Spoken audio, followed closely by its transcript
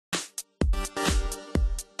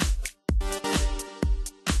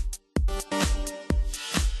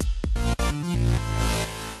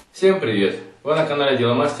Всем привет! Вы на канале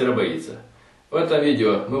Дело мастера боится. В этом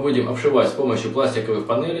видео мы будем обшивать с помощью пластиковых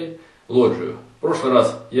панелей лоджию. В прошлый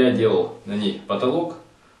раз я делал на ней потолок,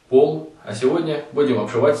 пол, а сегодня будем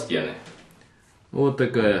обшивать стены. Вот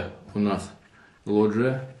такая у нас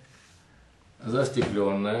лоджия,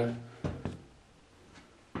 застекленная,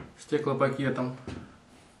 стеклопакетом.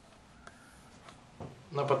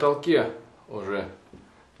 На потолке уже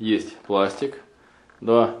есть пластик,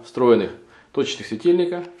 два встроенных точечных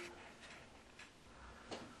светильника.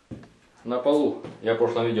 На полу я в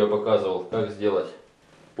прошлом видео показывал, как сделать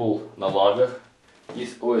пол на лагах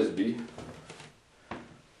из ОСБ.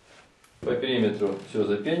 По периметру все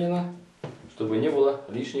запенено, чтобы не было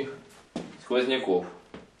лишних сквозняков.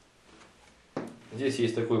 Здесь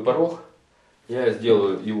есть такой порог. Я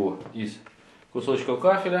сделаю его из кусочков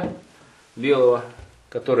кафеля белого,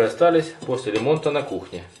 которые остались после ремонта на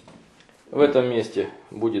кухне. В этом месте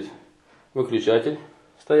будет выключатель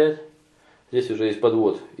стоять. Здесь уже есть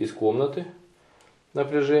подвод из комнаты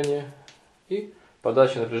напряжения и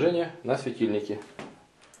подача напряжения на светильники,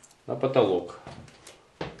 на потолок.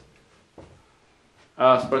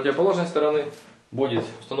 А с противоположной стороны будет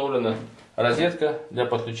установлена розетка для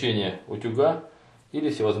подключения утюга или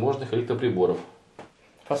всевозможных электроприборов.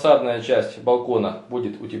 Фасадная часть балкона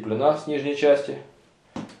будет утеплена с нижней части.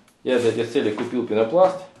 Я для этих целей купил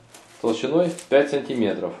пенопласт толщиной 5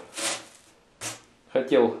 сантиметров.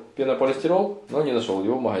 Хотел пенополистирол, но не нашел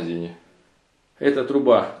его в магазине. Эта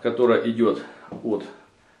труба, которая идет от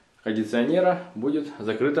кондиционера, будет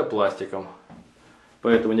закрыта пластиком.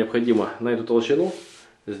 Поэтому необходимо на эту толщину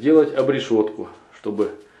сделать обрешетку,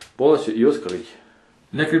 чтобы полностью ее скрыть.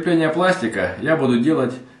 Для крепления пластика я буду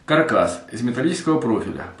делать каркас из металлического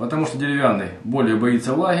профиля, потому что деревянный более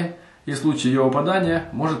боится влаги и в случае его попадания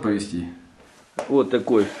может повести. Вот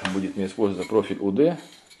такой будет мне использоваться профиль УД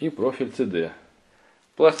и профиль ЦД.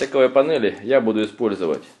 Пластиковые панели я буду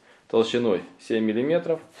использовать толщиной 7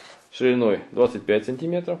 мм, шириной 25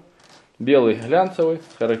 см, белый глянцевый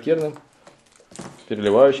с характерным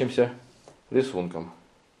переливающимся рисунком.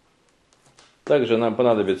 Также нам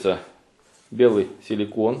понадобится белый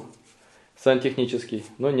силикон, сантехнический,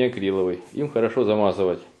 но не акриловый. Им хорошо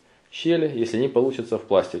замазывать щели, если не получится в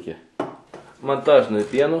пластике. Монтажную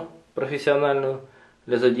пену профессиональную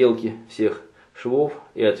для заделки всех швов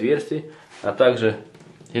и отверстий, а также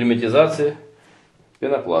герметизации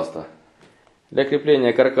пенопласта. Для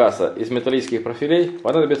крепления каркаса из металлических профилей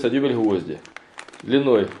понадобится дюбель гвозди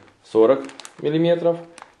длиной 40 мм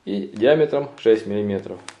и диаметром 6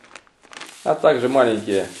 мм, а также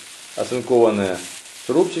маленькие оцинкованные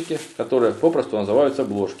шурупчики, которые попросту называются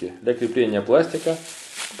бложки, для крепления пластика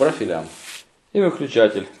к профилям. И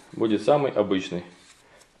выключатель будет самый обычный,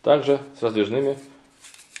 также с раздвижными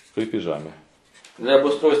крепежами. Для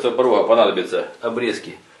обустройства порога понадобятся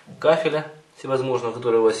обрезки кафеля всевозможного,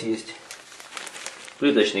 которые у вас есть,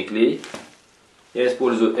 плиточный клей, я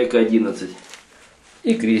использую эко 11,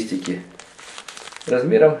 и крестики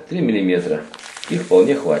размером 3 мм, их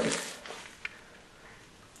вполне хватит.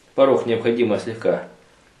 Порог необходимо слегка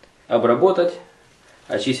обработать,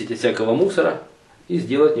 очистить от всякого мусора и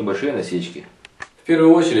сделать небольшие насечки. В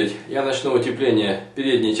первую очередь я начну утепление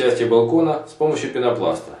передней части балкона с помощью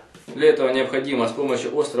пенопласта. Для этого необходимо с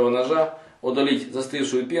помощью острого ножа удалить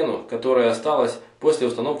застывшую пену, которая осталась после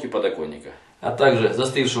установки подоконника, а также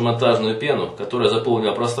застывшую монтажную пену, которая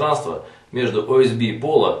заполнила пространство между ОСБ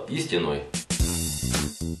пола и стеной.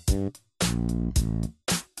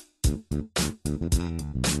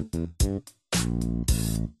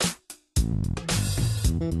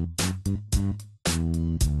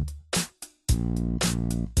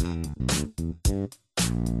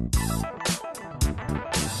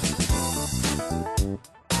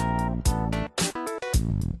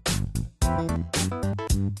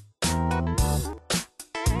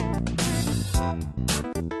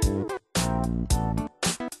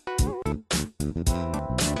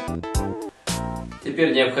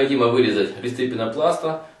 Теперь необходимо вырезать листы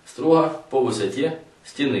пенопласта строго по высоте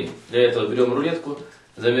стены. Для этого берем рулетку,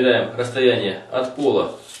 замеряем расстояние от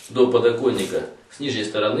пола до подоконника с нижней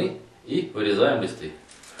стороны и вырезаем листы.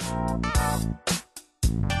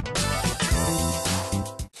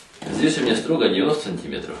 Здесь у меня строго 90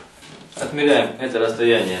 сантиметров. Отмеряем это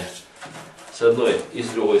расстояние с одной и с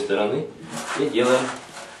другой стороны и делаем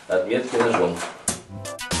отметки ножом.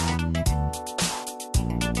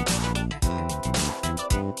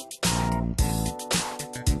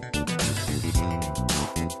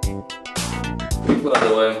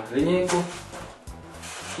 Прикладываем линейку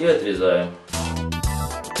и отрезаем.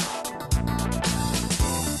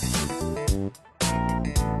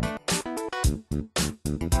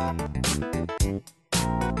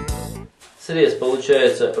 Срез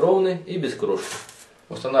получается ровный и без крошки.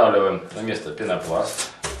 Устанавливаем на место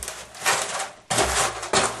пенопласт.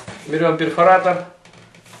 Берем перфоратор,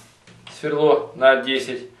 сверло на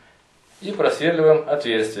 10 и просверливаем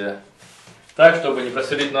отверстие. Так, чтобы не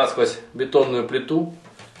просверлить насквозь бетонную плиту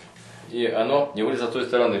и оно не вылезло с той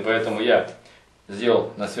стороны. Поэтому я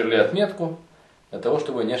сделал на сверле отметку, для того,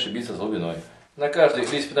 чтобы не ошибиться с глубиной. На каждый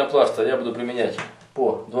лист пенопласта я буду применять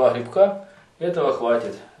по 2 грибка. Этого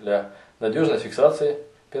хватит для надежной фиксации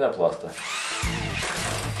пенопласта.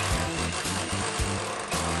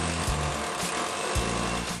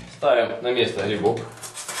 Ставим на место грибок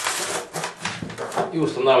и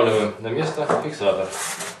устанавливаем на место фиксатор.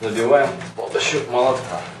 Забиваем с помощью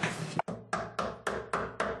молотка.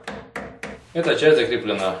 Эта часть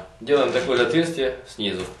закреплена. Делаем такое же отверстие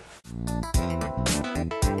снизу.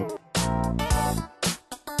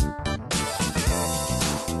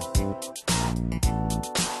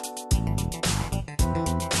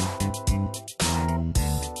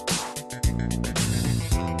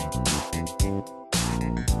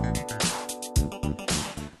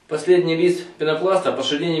 Последний лист пенопласта по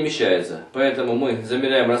ширине не вмещается, поэтому мы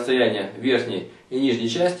замеряем расстояние верхней и нижней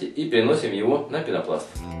части и переносим его на пенопласт.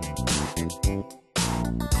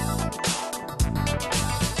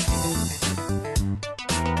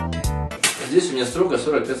 Здесь у меня строго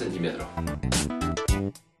 45 сантиметров.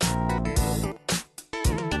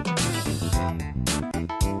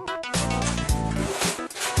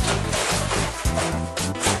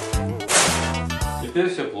 Теперь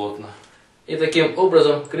все плотно. И таким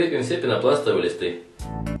образом крепим все пенопластовые листы.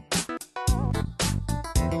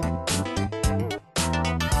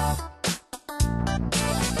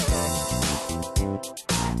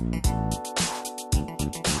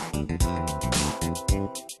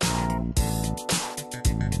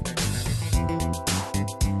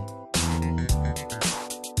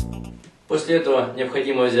 После этого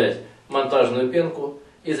необходимо взять монтажную пенку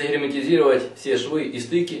и загерметизировать все швы и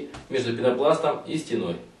стыки между пенопластом и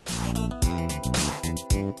стеной.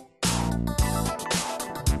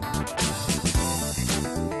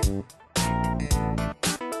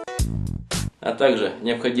 А также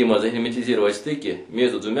необходимо загерметизировать стыки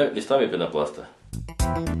между двумя листами пенопласта.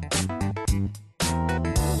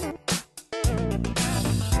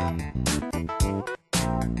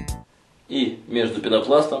 И между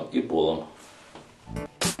пенопластом и полом.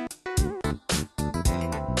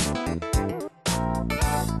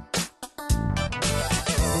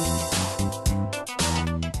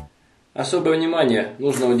 Особое внимание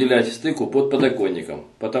нужно уделять стыку под подоконником,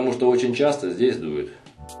 потому что очень часто здесь дует.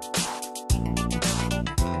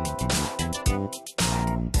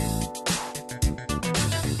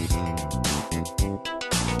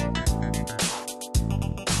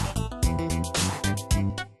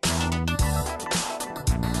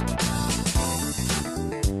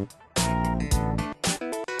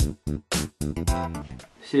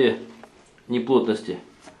 Все неплотности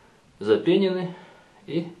запенены,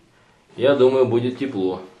 и я думаю, будет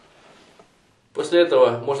тепло. После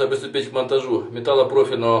этого можно приступить к монтажу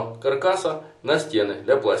металлопрофильного каркаса на стены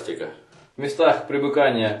для пластика. В местах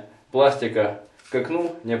примыкания пластика к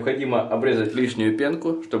окну необходимо обрезать лишнюю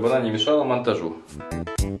пенку, чтобы она не мешала монтажу.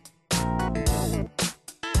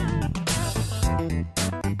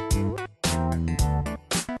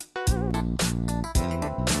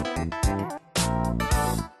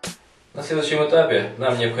 На следующем этапе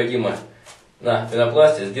нам необходимо на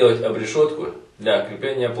пенопласте сделать обрешетку для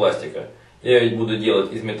крепления пластика. Я ведь буду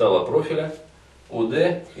делать из металлопрофиля УД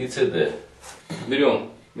и СД.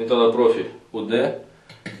 Берем металлопрофиль УД,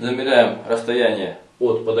 замеряем расстояние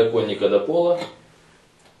от подоконника до пола,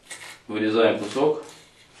 вырезаем кусок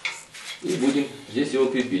и будем здесь его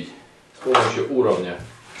крепить. С помощью уровня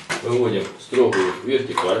выводим строгую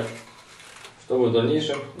вертикаль, чтобы в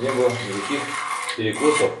дальнейшем не было никаких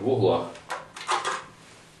перекосов в углах.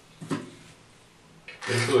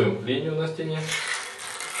 Рисуем линию на стене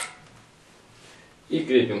и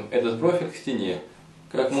крепим этот профиль к стене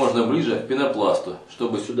как можно ближе к пенопласту,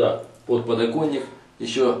 чтобы сюда под подоконник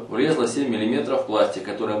еще влезло 7 мм пластик,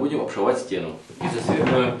 который будем обшивать стену. И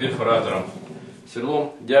засверливаем перфоратором,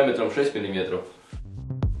 сверлом диаметром 6 мм.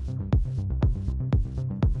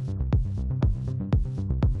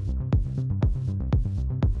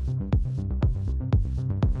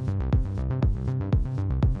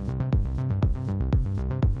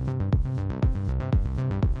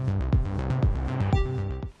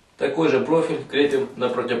 Такой же профиль крепим на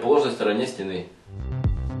противоположной стороне стены.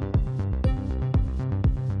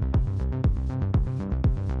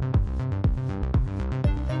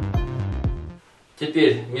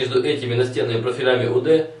 Теперь между этими настенными профилями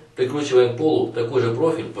УД прикручиваем к полу такой же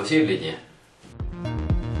профиль по всей длине.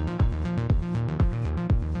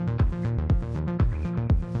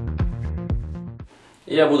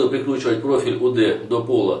 Я буду прикручивать профиль УД до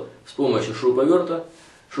пола с помощью шуруповерта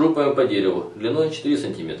шурупами по дереву длиной 4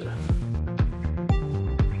 см.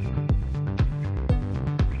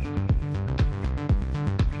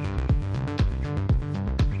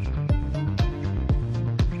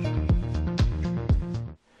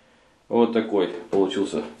 Вот такой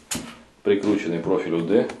получился прикрученный профиль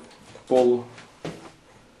УД к полу.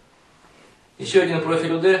 Еще один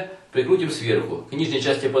профиль УД прикрутим сверху, к нижней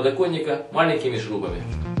части подоконника, маленькими шурупами.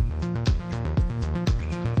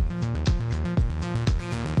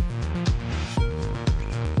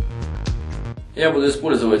 Я буду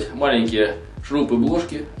использовать маленькие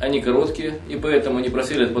шурупы-бложки, они короткие и поэтому не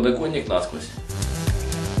просверлят подоконник насквозь.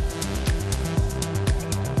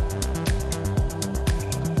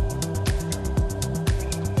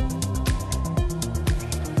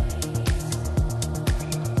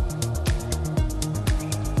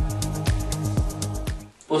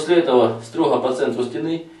 После этого строго по центру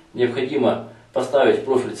стены необходимо поставить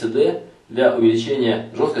профиль CD для увеличения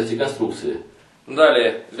жесткости конструкции.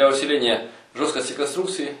 Далее, для усиления жесткости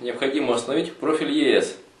конструкции необходимо установить профиль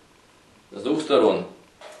ES с двух сторон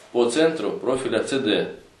по центру профиля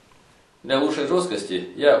CD. Для лучшей жесткости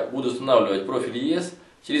я буду устанавливать профиль ES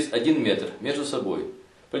через 1 метр между собой.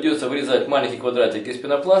 Придется вырезать маленький квадратик из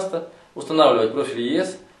пенопласта, устанавливать профиль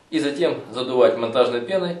ES и затем задувать монтажной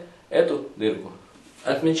пеной эту дырку.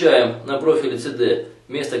 Отмечаем на профиле CD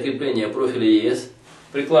место крепления профиля ES,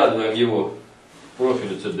 прикладываем его к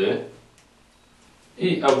профилю CD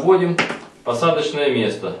и обводим посадочное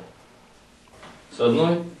место с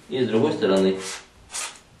одной и с другой стороны.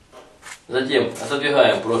 Затем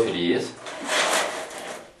отодвигаем профиль ES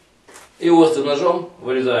и острым ножом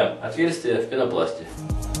вырезаем отверстие в пенопласте.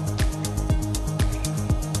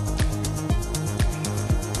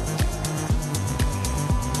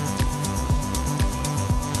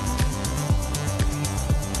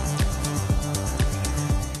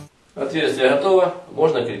 Отверстие готово,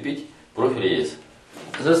 можно крепить профиль ES.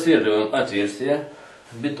 Засверливаем отверстие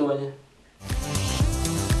в бетоне.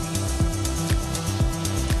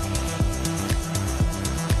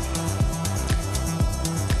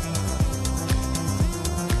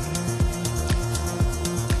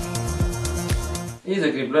 И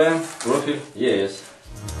закрепляем профиль ES.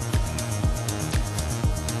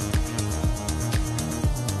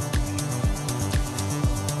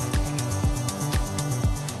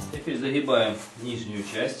 Теперь загибаем нижнюю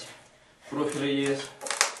часть профиля ES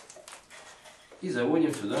и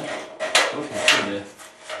заводим сюда профиль CD.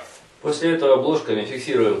 После этого бложками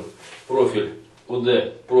фиксируем профиль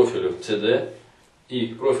UD профилю CD и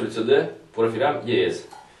профиль CD профилям ES.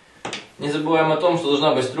 Не забываем о том, что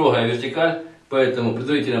должна быть строгая вертикаль, поэтому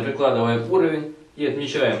предварительно прикладываем уровень и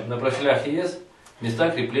отмечаем на профилях ES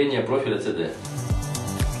места крепления профиля CD.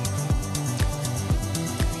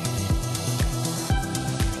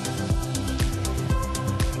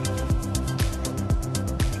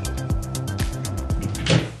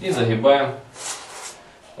 И загибаем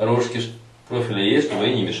рожки профиля ES, чтобы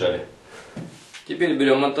они не мешали. Теперь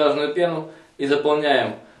берем монтажную пену и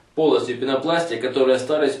заполняем полости в пенопласте, которые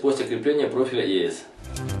остались после крепления профиля ES.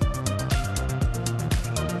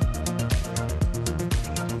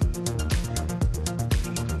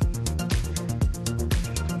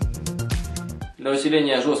 Для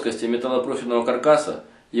усиления жесткости металлопрофильного каркаса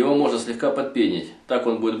его можно слегка подпенить, так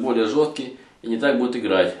он будет более жесткий и не так будет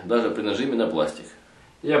играть, даже при нажиме на пластик.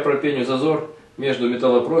 Я пропеню зазор между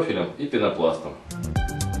металлопрофилем и пенопластом.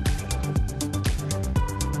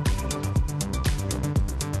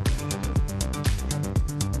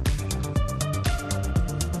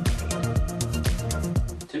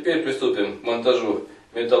 Теперь приступим к монтажу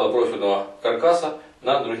металлопрофильного каркаса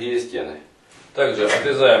на другие стены. Также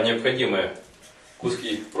отрезаем необходимые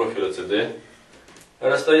куски профиля CD.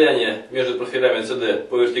 Расстояние между профилями CD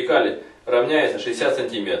по вертикали равняется 60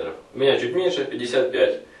 см. У меня чуть меньше,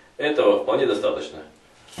 55. Этого вполне достаточно.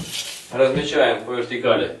 Размечаем по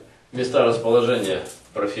вертикали места расположения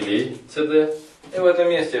профилей CD. И в этом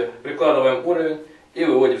месте прикладываем уровень и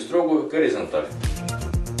выводим строгую горизонталь.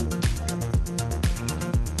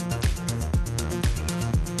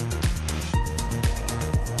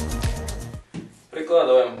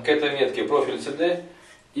 Прикладываем к этой метке профиль CD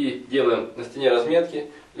и делаем на стене разметки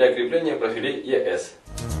для крепления профилей ES.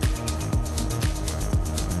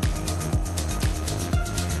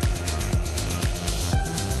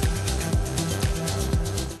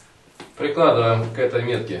 Прикладываем к этой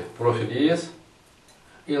метке профиль ES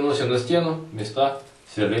и наносим на стену места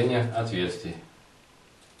сверления отверстий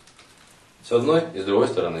с одной и с другой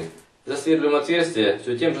стороны. Засверлим отверстие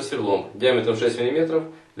все тем же сверлом диаметром 6 мм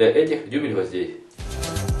для этих дюбель гвоздей.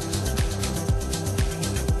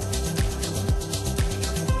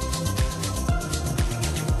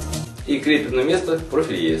 и крепит на место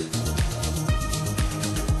профиль ЕС.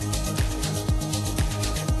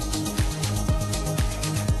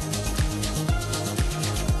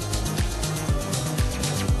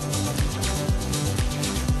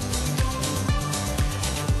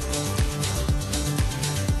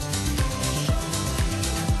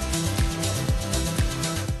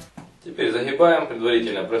 Теперь загибаем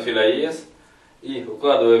предварительно профиля ЕС и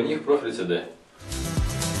укладываем в них профиль CD.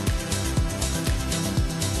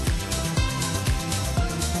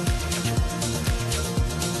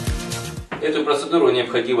 Эту процедуру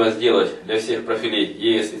необходимо сделать для всех профилей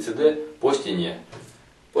ЕС и CD по стене.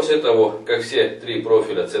 После того, как все три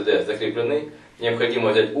профиля CD закреплены, необходимо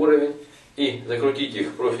взять уровень и закрутить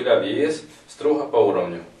их профиля ЕС строго по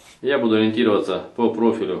уровню. Я буду ориентироваться по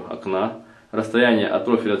профилю окна. Расстояние от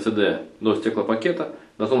профиля CD до стеклопакета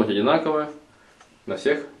должно быть одинаковое на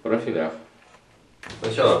всех профилях.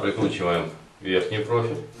 Сначала прикручиваем верхний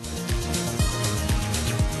профиль.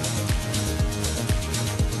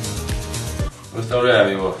 Выставляем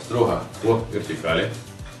его строго по вертикали.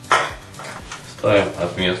 Ставим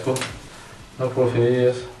отметку на профиле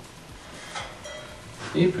ЕС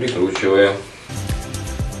и прикручиваем.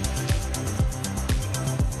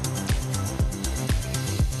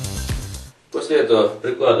 После этого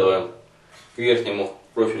прикладываем к верхнему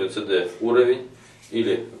профилю CD уровень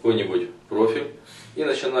или какой-нибудь профиль и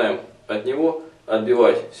начинаем от него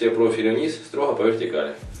отбивать все профили вниз строго по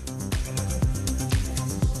вертикали.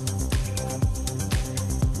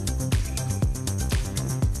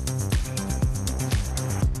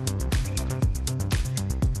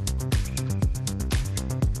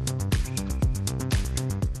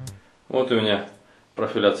 Вот у меня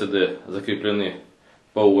профиля CD закреплены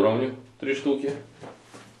по уровню, 3 штуки.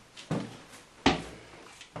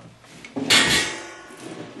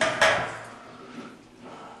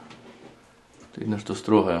 Видно, что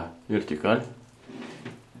строгая вертикаль.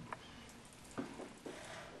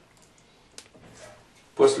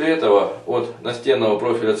 После этого от настенного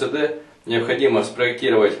профиля CD необходимо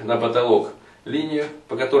спроектировать на потолок линию,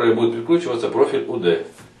 по которой будет прикручиваться профиль UD.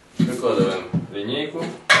 Прикладываем линейку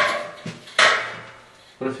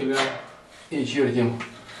профиля и чертим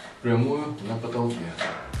прямую на потолке.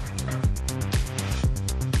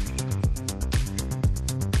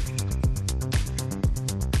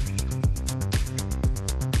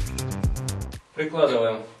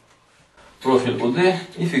 Прикладываем профиль UD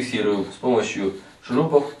и фиксируем с помощью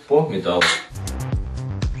шурупов по металлу.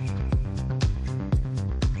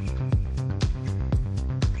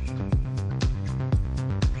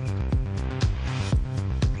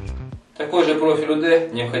 Такой же профиль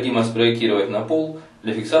UD необходимо спроектировать на пол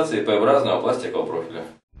для фиксации П-образного пластикового профиля.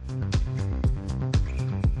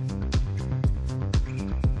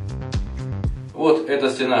 Вот эта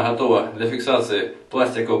стена готова для фиксации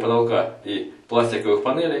пластикового потолка и пластиковых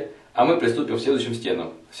панелей, а мы приступим к следующим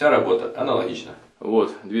стенам. Вся работа аналогична.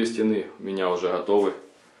 Вот две стены у меня уже готовы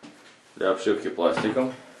для обшивки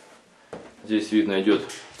пластиком. Здесь видно идет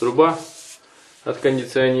труба от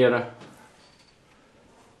кондиционера.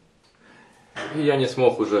 И я не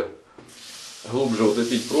смог уже глубже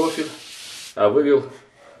утопить профиль, а вывел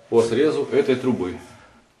по срезу этой трубы.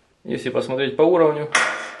 Если посмотреть по уровню,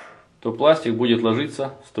 то пластик будет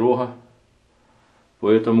ложиться строго по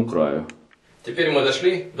этому краю. Теперь мы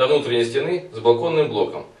дошли до внутренней стены с балконным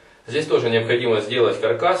блоком. Здесь тоже необходимо сделать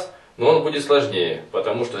каркас, но он будет сложнее,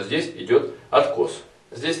 потому что здесь идет откос.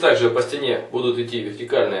 Здесь также по стене будут идти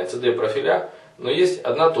вертикальные CD профиля, но есть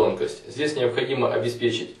одна тонкость. Здесь необходимо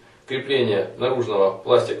обеспечить крепление наружного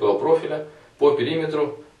пластикового профиля по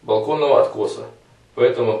периметру балконного откоса.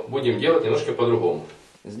 Поэтому будем делать немножко по-другому.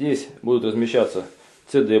 Здесь будут размещаться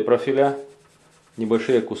CD профиля,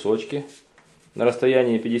 небольшие кусочки на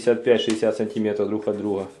расстоянии 55-60 см друг от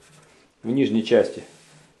друга. В нижней части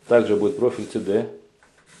также будет профиль CD,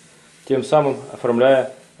 тем самым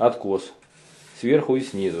оформляя откос сверху и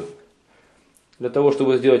снизу. Для того,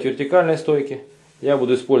 чтобы сделать вертикальные стойки, я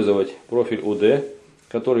буду использовать профиль UD,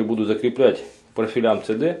 который буду закреплять к профилям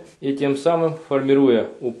CD и тем самым формируя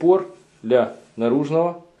упор для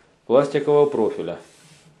наружного пластикового профиля.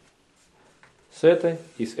 С этой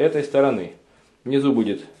и с этой стороны. Внизу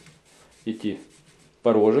будет идти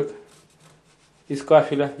порожек из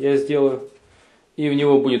кафеля, я сделаю. И в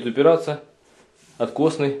него будет упираться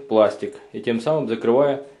откосный пластик. И тем самым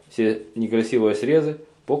закрывая все некрасивые срезы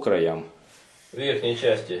по краям. В верхней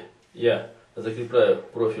части я закрепляю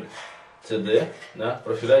профиль CD на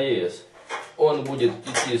профиля ЕС. Он будет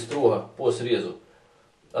идти строго по срезу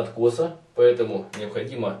откоса, поэтому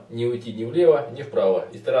необходимо не уйти ни влево, ни вправо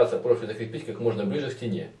и стараться профиль закрепить как можно ближе к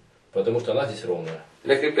стене, потому что она здесь ровная.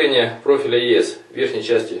 Для крепления профиля ЕС в верхней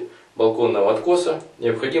части балконного откоса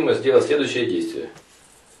необходимо сделать следующее действие.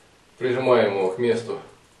 Прижимаем его к месту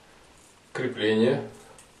крепления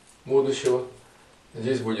будущего.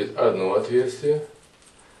 Здесь будет одно отверстие,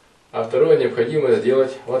 а второе необходимо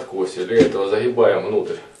сделать в откосе. Для этого загибаем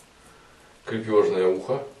внутрь крепежное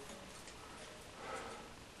ухо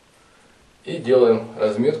и делаем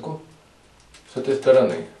разметку с этой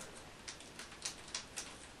стороны.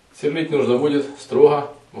 Сверлить нужно будет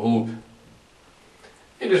строго вглубь.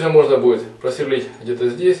 Или же можно будет просверлить где-то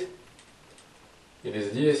здесь или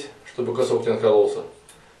здесь, чтобы косок не откололся,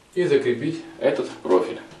 и закрепить этот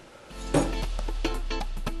профиль.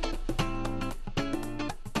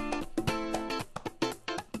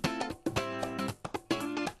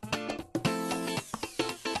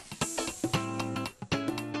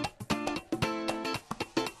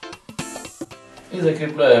 И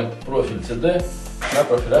закрепляем профиль CD на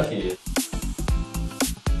профилях ES.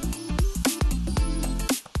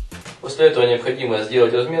 После этого необходимо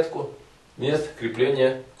сделать разметку мест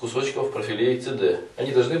крепления кусочков профилей CD.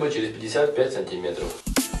 Они должны быть через 55 сантиметров.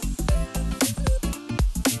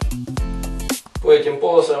 По этим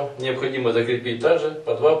полосам необходимо закрепить также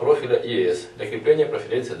по 2 профиля ES для крепления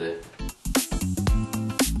профилей CD.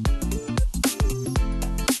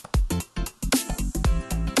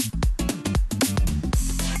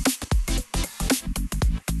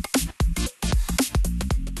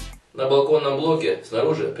 На балконном блоке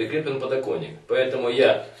снаружи прикреплен подоконник, поэтому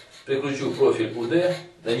я прикручу профиль УД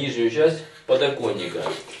на нижнюю часть подоконника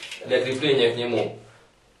для крепления к нему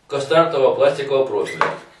стартового пластикового профиля.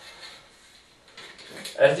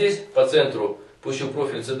 А здесь по центру пущу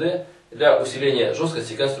профиль CD для усиления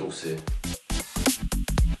жесткости конструкции.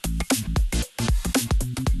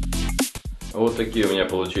 Вот такие у меня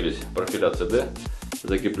получились профиля CD,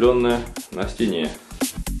 закрепленные на стене.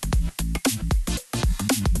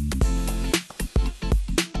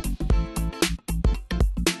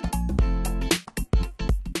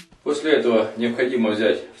 После этого необходимо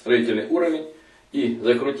взять строительный уровень и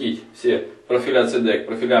закрутить все профиля CD к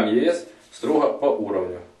профилям ES строго по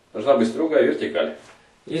уровню. Должна быть строгая вертикаль.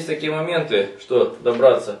 Есть такие моменты, что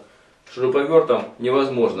добраться шуруповертом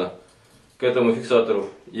невозможно к этому фиксатору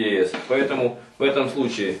ES. Поэтому в этом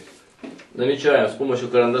случае намечаем с помощью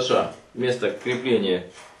карандаша место крепления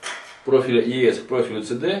профиля ES к профилю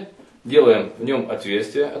CD, делаем в нем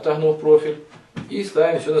отверстие, отогнув профиль, и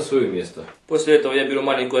ставим все на свое место. После этого я беру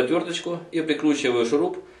маленькую отверточку и прикручиваю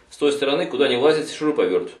шуруп с той стороны, куда не влазит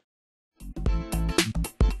шуруповерт.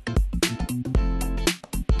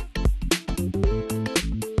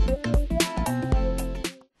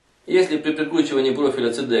 Если при прикручивании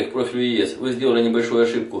профиля CD к профилю ES вы сделали небольшую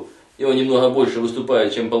ошибку и он немного больше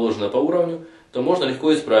выступает, чем положено по уровню, то можно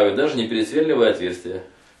легко исправить, даже не пересверливая отверстие.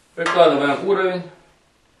 Прикладываем уровень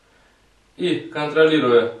и,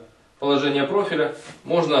 контролируя положение профиля,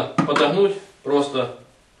 можно подогнуть просто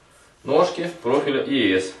ножки профиля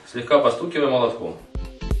ES, слегка постукивая молотком.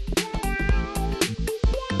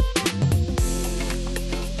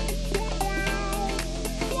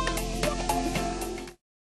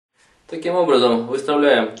 Таким образом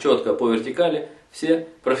выставляем четко по вертикали все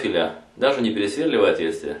профиля, даже не пересверливая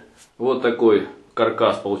отверстия. Вот такой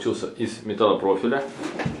каркас получился из металлопрофиля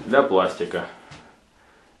для пластика.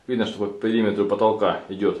 Видно, что по периметру потолка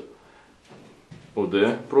идет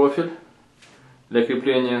УД профиль для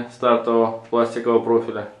крепления стартового пластикового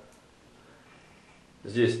профиля.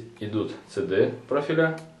 Здесь идут CD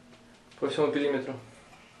профиля по всему периметру.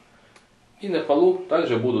 И на полу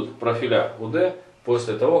также будут профиля УД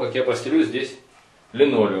после того, как я постелю здесь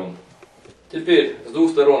линолеум. Теперь с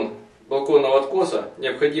двух сторон балконного откоса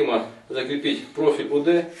необходимо закрепить профиль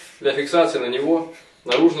УД для фиксации на него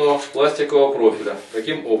наружного пластикового профиля.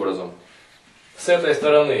 Таким образом. С этой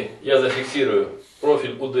стороны я зафиксирую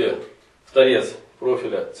профиль УД в торец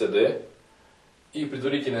профиля CD. И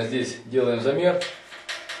предварительно здесь делаем замер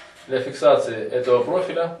для фиксации этого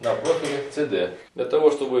профиля на профиле CD. Для того,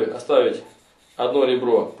 чтобы оставить одно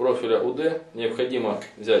ребро профиля УД, необходимо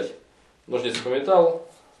взять ножницы по металлу,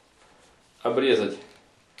 обрезать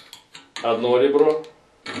одно ребро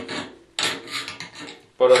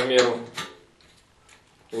по размеру,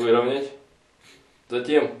 выровнять,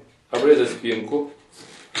 затем обрезать спинку,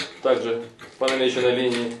 также по намеченной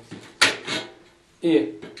линии,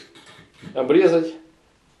 и обрезать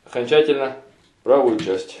окончательно правую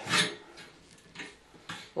часть.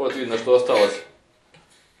 Вот видно, что осталось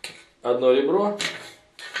одно ребро,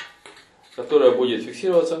 которое будет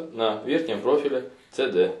фиксироваться на верхнем профиле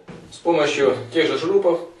CD. С помощью тех же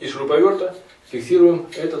шурупов и шуруповерта фиксируем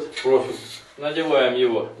этот профиль. Надеваем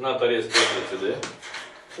его на торец профиля CD,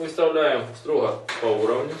 выставляем строго по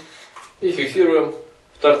уровню и фиксируем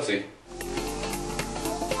в торцы.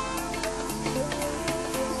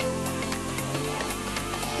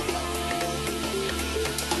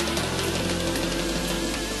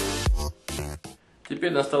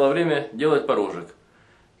 Теперь настало время делать порожек.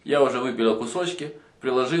 Я уже выпилил кусочки,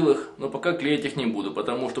 приложил их, но пока клеить их не буду,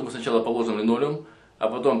 потому что мы сначала положим линолеум, а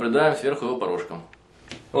потом придаем сверху его порожком.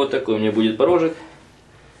 Вот такой у меня будет порожек.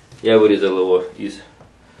 Я вырезал его из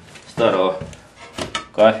старого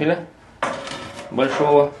кафеля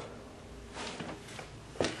большого.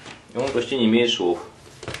 И он почти не имеет швов.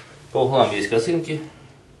 По углам есть косынки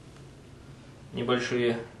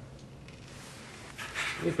небольшие.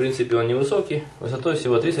 И в принципе он невысокий, высотой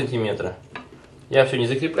всего 3 сантиметра. Я все не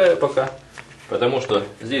закрепляю пока, потому что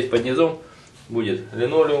здесь под низом будет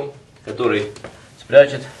линолеум, который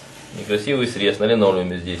спрячет некрасивый срез на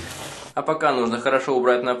линолеуме здесь. А пока нужно хорошо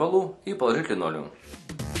убрать на полу и положить линолеум.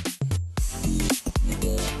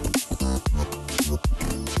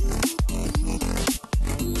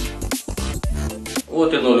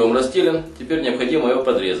 Вот линолеум расстелен, теперь необходимо его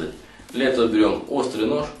подрезать. Для этого берем острый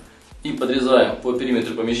нож и подрезаем по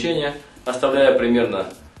периметру помещения, оставляя примерно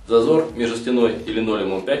зазор между стеной и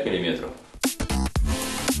линолеумом 5 мм.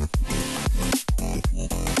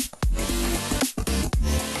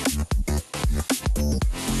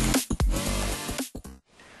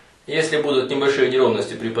 Если будут небольшие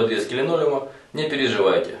неровности при подрезке линолеума, не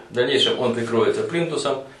переживайте. В дальнейшем он прикроется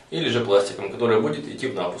плинтусом или же пластиком, который будет идти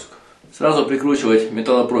в напуск. Сразу прикручивать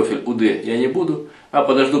металлопрофиль УД я не буду, а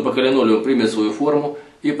подожду, пока линолеум примет свою форму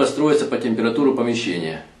и построится по температуру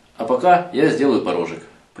помещения. А пока я сделаю порожек.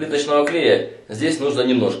 Плиточного клея здесь нужно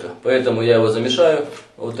немножко, поэтому я его замешаю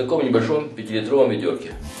в вот таком небольшом 5-литровом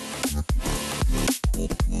ведерке.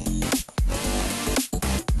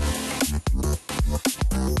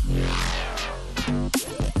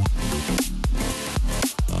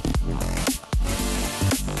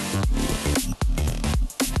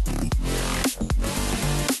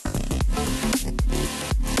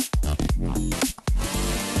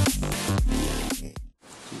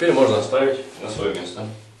 Теперь можно оставить на свое место.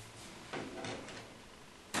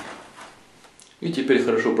 И теперь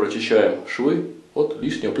хорошо прочищаем швы от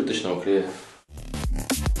лишнего плиточного клея.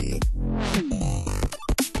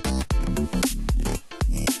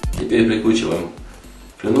 Теперь прикручиваем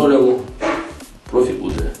к линолеуму профиль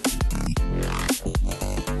УД.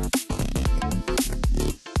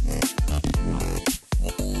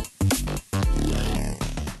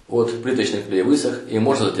 Вот плиточный клей высох и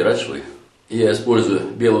можно затирать швы. Я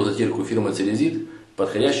использую белую затирку фирмы Целлюлит,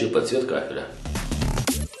 подходящую под цвет кафеля.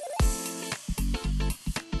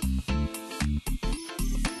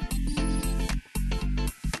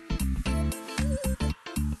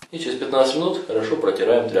 И через 15 минут хорошо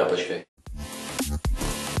протираем тряпочкой.